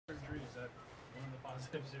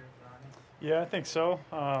positives or not? Yeah, I think so.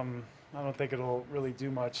 I don't think it'll really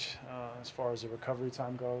do much as far as the recovery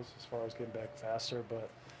time goes, as far as getting back faster. But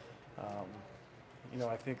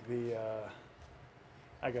I think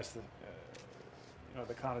I guess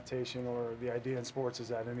the connotation or the idea in sports is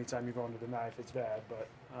that anytime you go into the knife, it's bad. But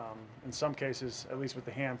in some cases, at least with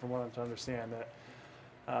the hand, from what I'm to understand, that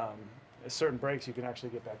at certain breaks you can actually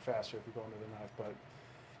get back faster if you go into the knife. But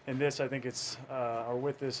in this, I think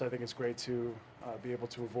with this, I think it's great to be able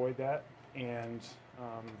to avoid that and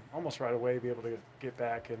almost right away be able to get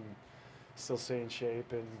back and still stay in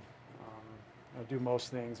shape and do most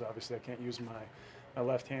things. Obviously, I can't use my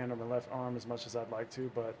left hand or my left arm as much as I'd like to,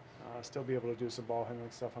 but still be able to do some ball handling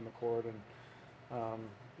stuff on the court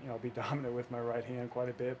and be dominant with my right hand quite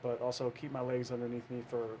a bit, but also keep my legs underneath me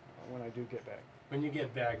for when I do get back. When you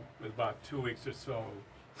get back with about 2 weeks or so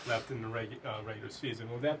left in the regular season,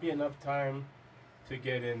 will that be enough time to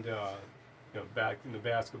get into back in the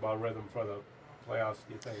basketball rhythm for the playoffs,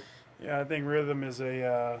 do you think? Yeah, I think rhythm is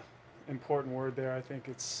a important word there. I think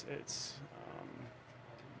it's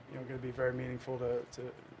going to be very meaningful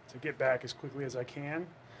to get back as quickly as I can,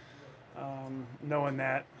 knowing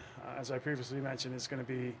that, as I previously mentioned, it's going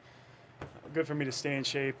to be good for me to stay in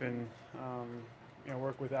shape and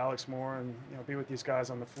work with Alex more and be with these guys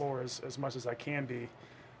on the floor as much as I can be,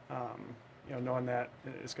 knowing that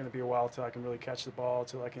it's going to be a while till I can really catch the ball,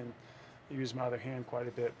 till I can use my other hand quite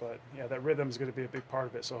a bit. But yeah, that rhythm is going to be a big part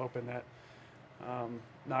of it. So hoping that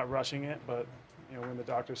not rushing it, but when the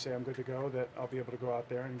doctors say I'm good to go, that I'll be able to go out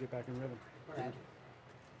there and get back in rhythm. What happened?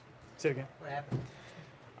 Say it again. What happened?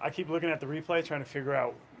 I keep looking at the replay, trying to figure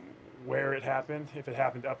out where it happened, if it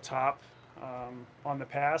happened up top on the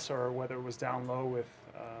pass or whether it was down low with,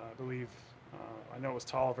 I believe, I know it was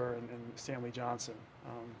Tolliver and Stanley Johnson.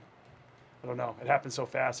 I don't know. It happened so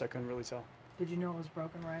fast I couldn't really tell. Did you know it was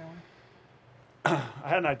broken right away? I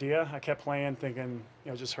had an idea. I kept playing thinking,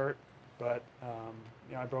 just hurt. But,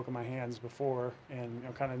 I'd broken my hands before and,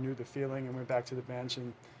 kind of knew the feeling and went back to the bench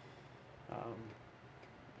and,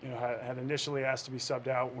 had initially asked to be subbed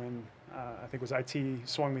out when I think it was IT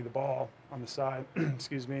swung me the ball on the side,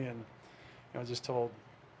 excuse me, and, I just told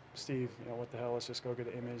Steve, what the hell, let's just go get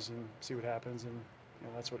an image and see what happens. And,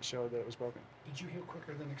 that's what showed that it was broken. Did you heal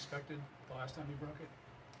quicker than expected the last time you broke it?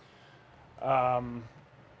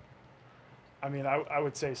 I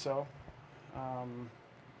would say so.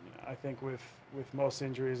 I think with most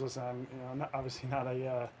injuries, listen, I'm obviously not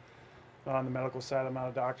on the medical side. I'm not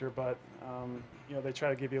a doctor, but they try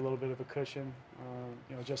to give you a little bit of a cushion,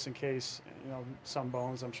 just in case. Some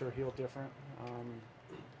bones I'm sure heal different.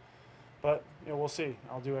 But we'll see.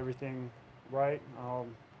 I'll do everything right. I'll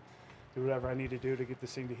do whatever I need to do to get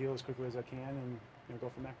this thing to heal as quickly as I can, and go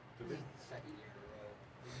from there. This is the second year in a row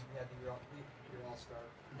you had your all-star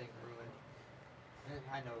thing ruined. And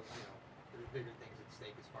I know there's bigger things at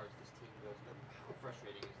stake as far as this team goes, but how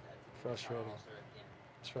frustrating is that? Frustrating. All-star at the end?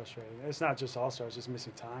 It's frustrating. It's not just all-star, it's just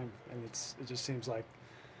missing time. And it just seems like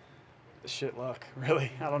shit luck,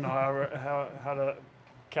 really. I don't know how to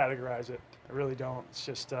categorize it. I really don't. It's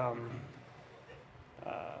just,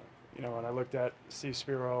 when I looked at Steve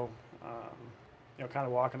Spiro, kind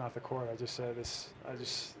of walking off the court, I just said,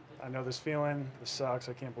 I know this feeling. This sucks.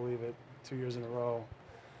 I can't believe it. 2 years in a row.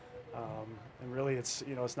 And really, it's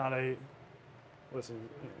not listen,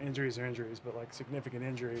 injuries are injuries, but like significant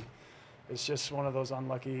injury, it's just one of those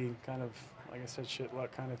unlucky kind of, like I said, shit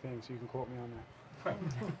luck kind of things. You can quote me on that.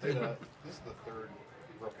 This is the third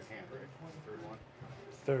broken hand, right? Third one?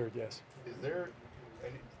 Third, yes.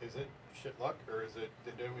 Is it shit luck, or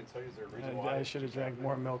did anyone tell you is there a reason why? I should have drank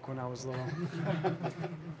more milk when I was little.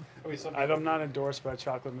 I mean, I'm not endorsed by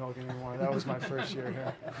chocolate milk anymore. That was my first year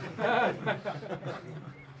here.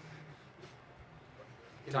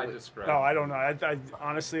 Ty describe. No, I don't know. I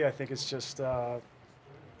honestly, I think it's just, I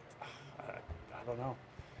don't know.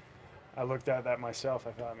 I looked at that myself.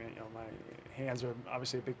 I thought, my hands are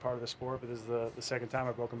obviously a big part of the sport, but this is the second time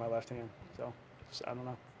I've broken my left hand. So, I don't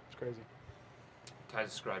know. It's crazy. Ty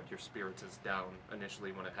described your spirits as down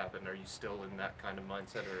initially when it happened. Are you still in that kind of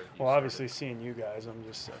mindset, or? Well, obviously, seeing you guys, I'm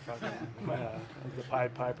just fucking the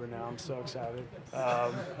Pied Piper now. I'm so excited.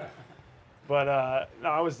 No,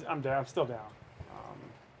 I'm down. I'm still down.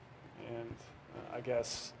 And I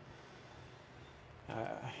guess,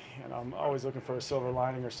 I'm always looking for a silver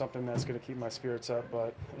lining or something that's going to keep my spirits up.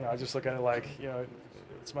 But I just look at it like,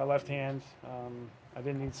 it's my left hand. I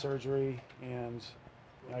didn't need surgery, and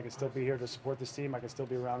I can still be here to support this team. I can still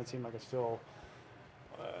be around the team. I can still,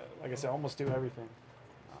 like I said, almost do everything.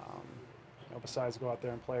 Besides go out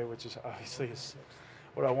there and play, which is obviously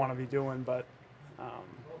what I want to be doing. But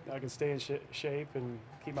I can stay in shape and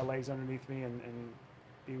keep my legs underneath me and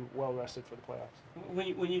be well rested for the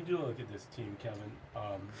playoffs. When you do look at this team, Kevin,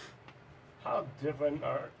 how different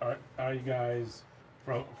are you guys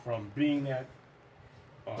from being that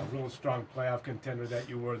real strong playoff contender that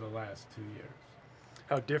you were the last 2 years?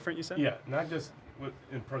 How different you said? Yeah, not just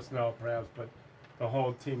in personnel perhaps, but the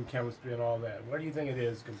whole team chemistry and all that. What do you think it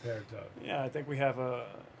is compared to? Yeah, I think we have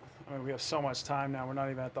we have so much time now. We're not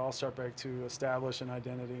even at the All-Star break to establish an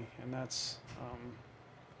identity, and that's,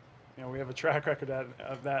 we have a track record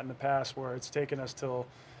of that in the past where it's taken us till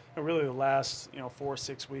really the last 4 or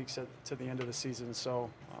 6 weeks to the end of the season. So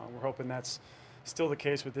we're hoping that's still the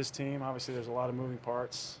case with this team. Obviously, there's a lot of moving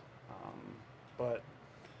parts, but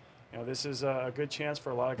this is a good chance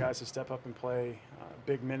for a lot of guys to step up and play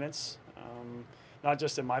big minutes, not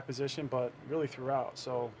just in my position, but really throughout.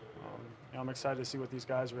 So I'm excited to see what these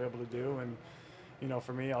guys are able to do, and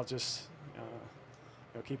for me, I'll just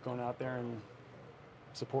keep going out there and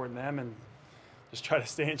supporting them, and just try to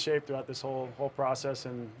stay in shape throughout this whole process.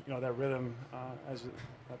 And that rhythm, as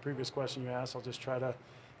that previous question you asked, I'll just try to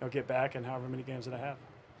get back in however many games that I have.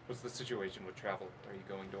 What's the situation with travel? Are you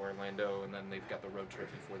going to Orlando, and then they've got the road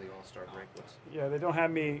trip before the All-Star break? Yeah, they don't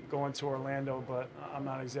have me going to Orlando, but I'm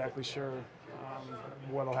not exactly sure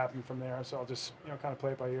what'll happen from there. So I'll just kind of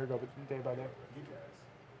play it by ear, go day by day.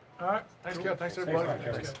 All right, thanks, Kev. Thanks, everybody.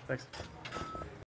 Thanks, Thanks.